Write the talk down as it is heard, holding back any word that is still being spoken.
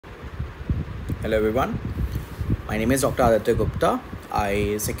Hello everyone, my name is Dr. Aditya Gupta.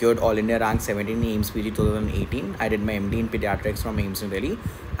 I secured All India rank 17 in AIMS PG 2018. I did my MD in Pediatrics from AIMS New Delhi,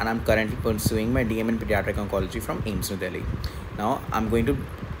 and I'm currently pursuing my DM in Pediatric Oncology from AIMS New Delhi. Now, I'm going to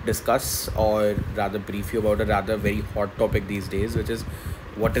discuss or rather brief you about a rather very hot topic these days, which is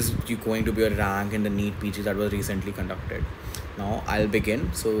what is going to be your rank in the NEET PG that was recently conducted. Now, I'll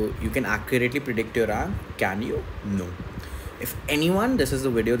begin. So, you can accurately predict your rank. Can you? No. If anyone, this is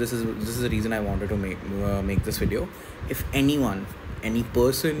the video, this is the reason I wanted to make this video. If anyone, any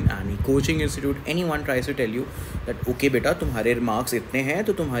person, any coaching institute, anyone tries to tell you that okay beta तुम्हारे marks इतने हैं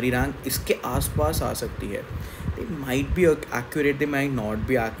तो तुम्हारी rank इसके आसपास आ सकती है, they might be accurate, they might not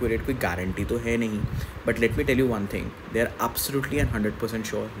be accurate, कोई guarantee तो है नहीं. But let me tell you one thing, they are absolutely and 100%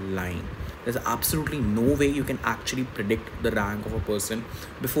 sure lying. There's absolutely no way you can actually predict the rank of a person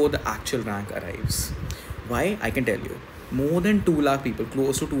before the actual rank arrives. Why? I can tell you. More than 2 lakh people,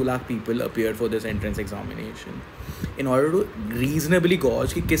 close to 2 lakh people appeared for this entrance examination. In order to reasonably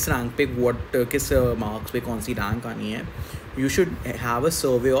gauge कि किस rank पे किस marks पे कौन सी rank आनी है, you should have a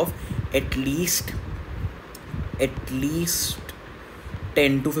survey of at least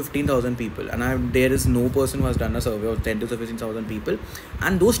 10 to 15,000 people, and there is no person who has done a survey of 10 to 15,000 people,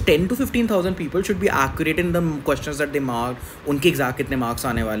 and those 10 to 15,000 people should be accurate in the questions that they marked. उनके exact कितने marks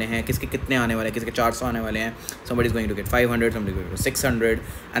आने वाले हैं, किसके कितने आने वाले हैं, किसके 400 आने वाले हैं. Somebody is going to get 500, somebody is going to get 600,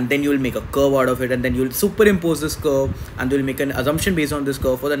 and then you will make a curve out of it, and then you will superimpose this curve, and you will make an assumption based on this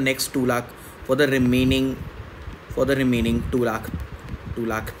curve for the next 2 lakh, for the remaining 2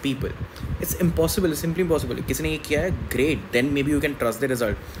 lakh people. It's impossible. It's simply impossible. किसी ने ये किया है, great, then maybe you can trust the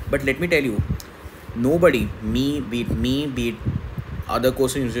result. But let me tell you, nobody, be it other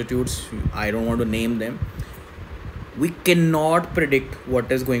coaching institutes, I don't want to name them, we cannot predict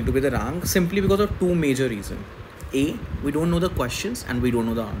what is going to be the rank simply because of 2 major reasons. A, we don't know the questions and we don't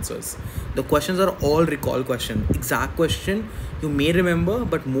know the answers. The questions are all recall questions. Exact question you may remember,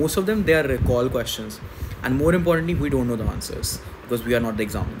 but most of them, they are recall questions. And more importantly, we don't know the answers because we are not the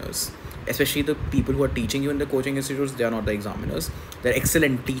examiners. Especially the people who are teaching you in the coaching institutes, they are not the examiners. They're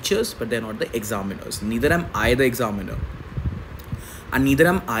excellent teachers, but they're not the examiners. Neither am I the examiner. And neither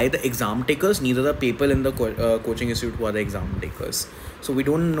am I the exam takers, neither the people in the coaching institute who are the exam takers. So we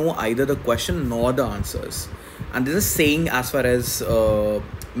don't know either the question nor the answers. And this is saying as far as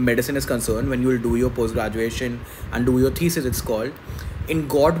medicine is concerned, when you will do your post-graduation and do your thesis, it's called, in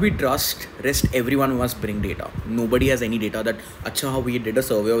God we trust, rest everyone must bring data. Nobody has any data that अच्छा we did a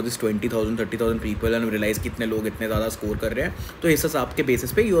survey of this 20,000 30,000 people and realized कितने लोग इतने ज़्यादा score कर रहे हैं, तो इस हिसाब के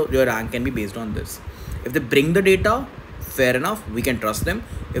basis पे your rank can be based on this. If they bring the data, fair enough, we can trust them.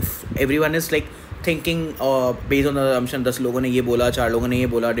 If everyone is like thinking based on the assumption 10 लोगों ने ये बोला, 4 लोगों ने ये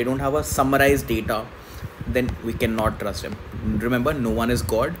बोला, they don't have a summarized data, then we cannot trust them. Remember, no one is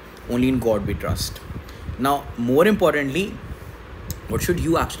God, only in God we trust. Now, more importantly, what should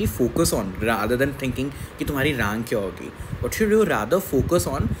you actually focus on rather than thinking कि तुम्हारी rank क्या होगी? What should you rather focus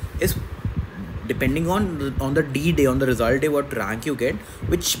on is, depending on the D day, on the result day, what rank you get,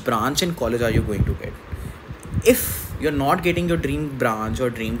 which branch in college are you going to get? If you're not getting your dream branch or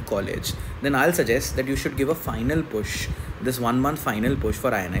dream college, then I'll suggest that you should give a final push, this 1 month final push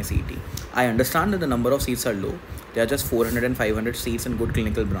for INI-CET. I understand that the number of seats are low. There are just 400 and 500 seats in good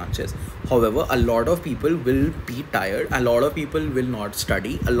clinical branches. However, a lot of people will be tired. A lot of people will not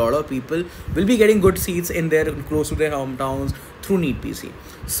study. A lot of people will be getting good seats in their close to their hometowns through NEET PG.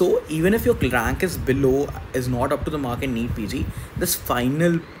 So even if your rank is below, is not up to the mark in NEET PG, this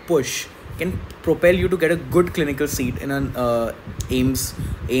final push can propel you to get a good clinical seat in an AIMS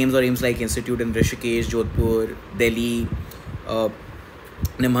or AIMS-like institute in Rishikesh, Jodhpur, Delhi,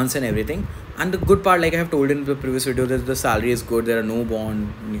 Nimhans and everything. And the good part, like I have told in the previous video, that the salary is good, there are no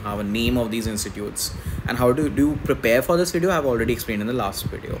bond, you have a name of these institutes. And how do you prepare for this video, I have already explained in the last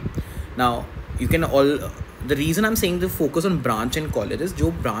video. Now, you can the reason I'm saying to focus on branch and colleges,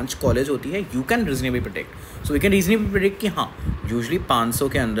 जो branch college होती है, you can reasonably predict. So we can reasonably predict कि हाँ, usually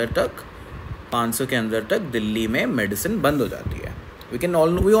 500 के अंदर तक दिल्ली में medicine बंद हो जाती है.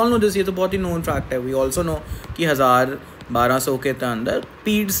 We all know this, ये तो बहुत ही known fact है. We also know कि 1000-1200 के अंदर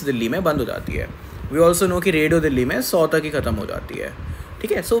पीड्स दिल्ली में बंद हो जाती है. We also know कि रेडियो दिल्ली में 100 तक ही ख़त्म हो जाती है.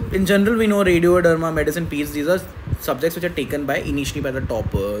 ठीक है. So in general we know radio, derma, medicine, peds, these are subjects which are taken by initially by the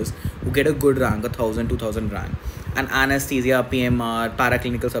toppers who get a good rank, 1,000, 2,000 rank. And anesthesia, PMR,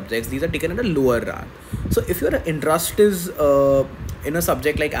 paraclinical subjects, these are taken at a lower rank. So if your interest is in a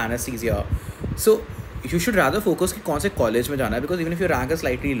subject like anesthesia, so you should rather focus कि कौन से college में जाना है, because even if your rank is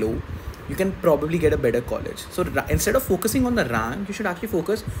slightly low, you can probably get a better college. So instead of focusing on the rank, you should actually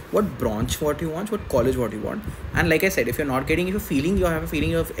focus what branch what you want, what college what you want. And like I said, if you're not getting, if you have a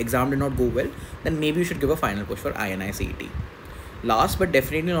feeling your exam did not go well, then maybe you should give a final push for INI CET. Last but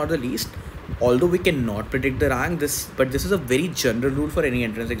definitely not the least, although we cannot predict the rank, but this is a very general rule for any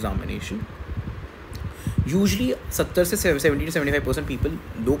entrance examination. Usually 70 से 70 to 75% people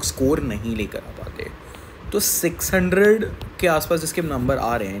लोग score नहीं लेकर आ पाते. तो 600 के आसपास जिसके number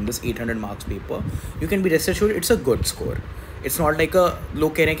आ रहे हैं in this 800 marks paper, you can be rest assured it's a good score. It's not like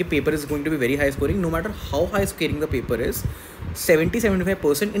लोग कह रहे हैं कि paper is going to be very high scoring. No matter how high scoring the paper is,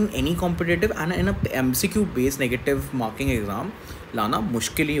 70-75% in any competitive and in MCQ based negative marking exam लाना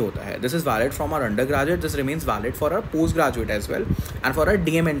मुश्किल ही होता है. This is valid from our under graduate, this remains valid for our post graduate as well and for our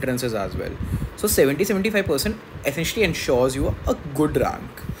DM entrances as well. So 70-75% essentially ensures you a good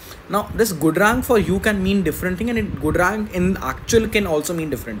rank. Now this good rank for you can mean different thing, and good rank in actual can also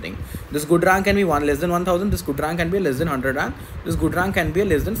mean different thing. This good rank can be less than 1000, this good rank can be less than 100 rank, this good rank can be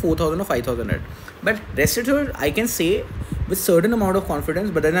less than 4000 or 5000. But rest assured, I can say with certain amount of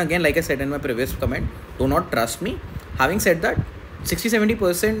confidence, but then again like I said in my previous comment, do not trust me. Having said that,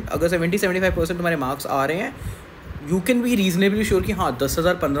 60-70% अगर 70-75% तुम्हारे marks आ रहे हैं, you can be reasonably sure कि हाँ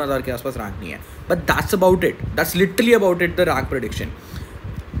 10,000 15,000 के आसपास rank नहीं है. But that's about it, that's literally about it the rank prediction.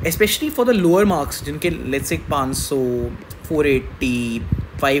 Specially for the lower marks जिनके लेट्स से 500, 480,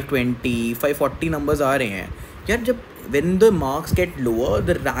 520, 540 नंबर्स आ रहे हैं यार, जब when the marks get lower,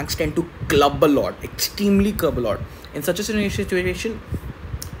 the ranks tend to club a lot, extremely club a lot. In such a situation,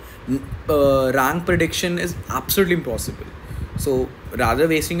 rank prediction is absolutely impossible. So rather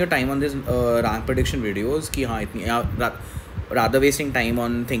wasting your time on this rank prediction videos कि हाँ इतनी, rather wasting time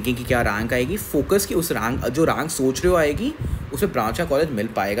on thinking कि क्या rank आएगी, focus कि उस rank जो rank सोच रहे हो आएगी उसमें branch या college मिल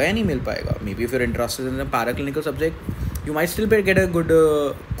पाएगा या नहीं मिल पाएगा. Maybe if you're interested in a paraclinical subject, you might still get a good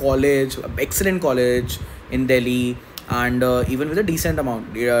college, excellent college in Delhi, and even with a decent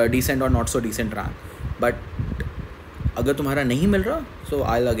amount, decent or not so decent rank. But अगर तुम्हारा नहीं मिल रहा, so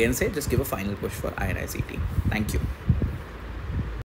I'll again say just give a final push for INI CET. Thank you.